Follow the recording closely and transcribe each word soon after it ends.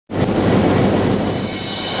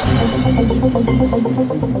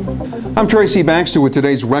I'm Tracy Baxter with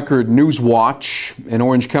today's Record Newswatch. An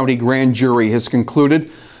Orange County grand jury has concluded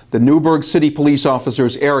the Newburgh City police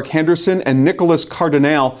officers Eric Henderson and Nicholas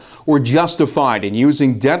Cardinale were justified in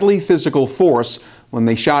using deadly physical force when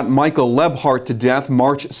they shot Michael Lembhard to death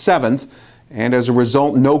March 7th, and as a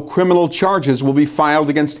result, no criminal charges will be filed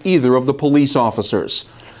against either of the police officers.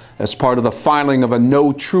 As part of the filing of a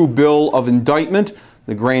no true bill of indictment,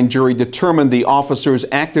 the grand jury determined the officers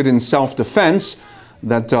acted in self-defense,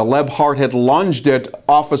 that Lembhard had lunged at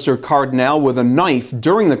Officer Cardinale with a knife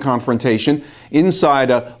during the confrontation inside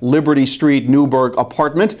a Liberty Street, Newburgh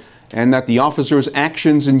apartment, and that the officers'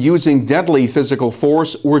 actions in using deadly physical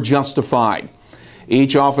force were justified.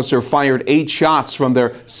 Each officer fired 8 shots from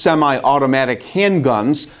their semi-automatic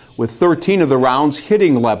handguns, with 13 of the rounds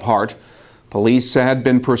hitting Lembhard. Police had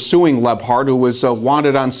been pursuing Lembhard, who was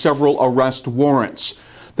wanted on several arrest warrants.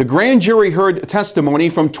 The grand jury heard testimony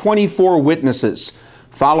from 24 witnesses.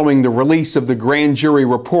 Following the release of the grand jury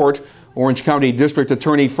report, Orange County District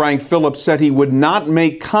Attorney Frank Phillips said he would not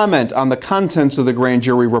make comment on the contents of the grand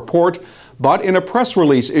jury report, but in a press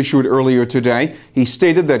release issued earlier today, he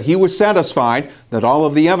stated that he was satisfied that all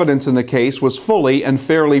of the evidence in the case was fully and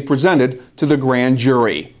fairly presented to the grand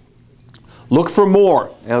jury. Look for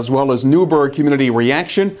more, as well as Newburgh community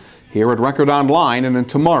reaction, here at Record Online and in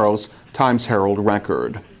tomorrow's Times-Herald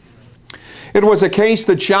Record. It was a case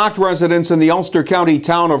that shocked residents in the Ulster County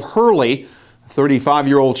town of Hurley.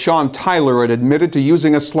 35-year-old Shawn Tyler had admitted to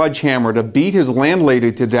using a sledgehammer to beat his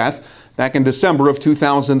landlady to death back in December of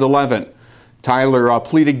 2011. Tyler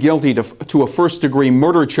pleaded guilty to a first-degree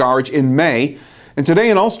murder charge in May. And today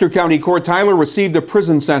in Ulster County Court, Tyler received a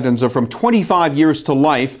prison sentence of from 25 years to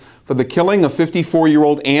life for the killing of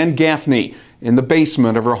 54-year-old Ann Gaffney in the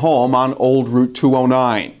basement of her home on Old Route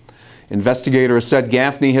 209. Investigators said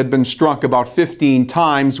Gaffney had been struck about 15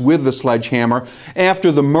 times with the sledgehammer.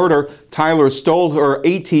 After the murder, Tyler stole her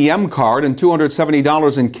ATM card and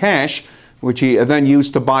 $270 in cash, which he then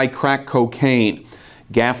used to buy crack cocaine.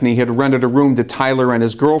 Gaffney had rented a room to Tyler and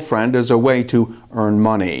his girlfriend as a way to earn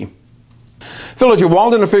money. Village of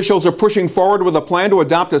Walden officials are pushing forward with a plan to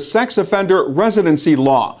adopt a sex offender residency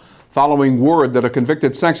law, following word that a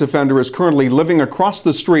convicted sex offender is currently living across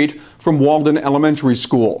the street from Walden Elementary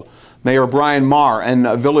School. Mayor Brian Marr and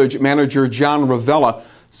village manager John Ravella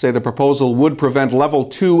say the proposal would prevent level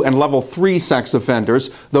 2 and level 3 sex offenders,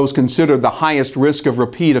 those considered the highest risk of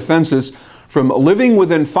repeat offenses, from living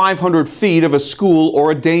within 500 feet of a school or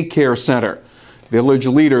a daycare center. Village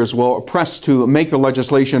leaders will press to make the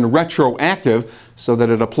legislation retroactive so that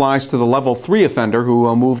it applies to the level 3 offender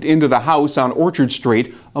who moved into the house on Orchard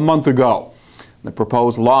Street a month ago. The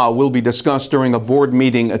proposed law will be discussed during a board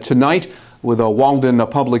meeting tonight, with a Walden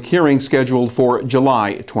public hearing scheduled for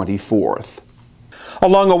July 24th. A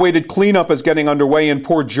long-awaited cleanup is getting underway in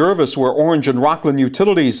Port Jervis, where Orange and Rockland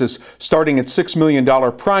Utilities is starting its $6 million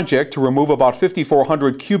project to remove about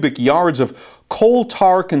 5,400 cubic yards of coal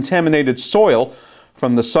tar contaminated soil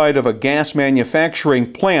from the site of a gas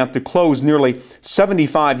manufacturing plant that closed nearly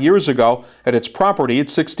 75 years ago at its property at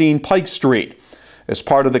 16 Pike Street. As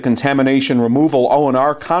part of the contamination removal,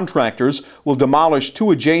 O&R contractors will demolish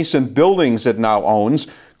 2 adjacent buildings it now owns,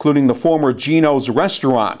 including the former Gino's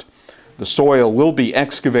restaurant. The soil will be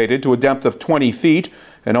excavated to a depth of 20 feet,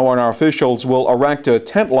 and O&R officials will erect a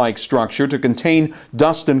tent-like structure to contain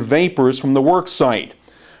dust and vapors from the work site.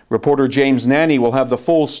 Reporter James Nanny will have the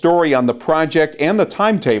full story on the project and the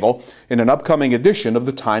timetable in an upcoming edition of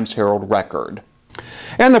the Times-Herald Record.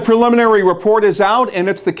 And the preliminary report is out, and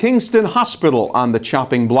it's the Kingston Hospital on the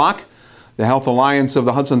chopping block. The Health Alliance of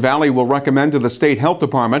the Hudson Valley will recommend to the State Health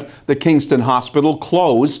Department that Kingston Hospital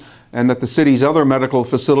close and that the city's other medical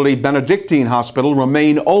facility, Benedictine Hospital,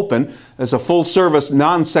 remain open as a full-service,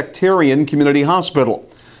 non-sectarian community hospital.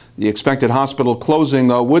 The expected hospital closing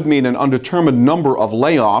would mean an undetermined number of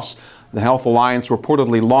layoffs. The Health Alliance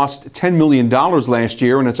reportedly lost $10 million last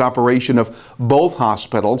year in its operation of both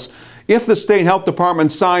hospitals. If the State Health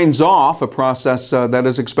Department signs off, a process that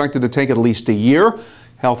is expected to take at least a year,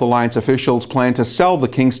 Health Alliance officials plan to sell the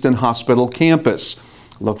Kingston Hospital campus.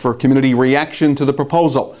 Look for community reaction to the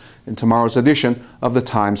proposal in tomorrow's edition of the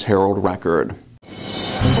Times-Herald Record.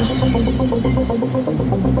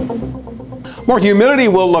 More humidity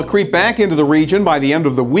will creep back into the region by the end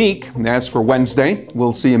of the week. As for Wednesday,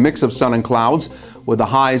 we'll see a mix of sun and clouds with the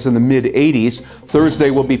highs in the mid-80s.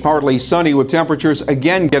 Thursday will be partly sunny with temperatures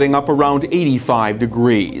again getting up around 85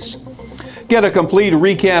 degrees. Get a complete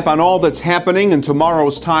recap on all that's happening in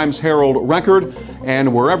tomorrow's Times Herald Record,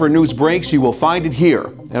 and wherever news breaks, you will find it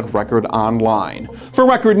here at Record Online. For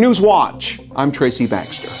Record Newswatch, I'm Tracy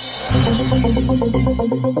Baxter.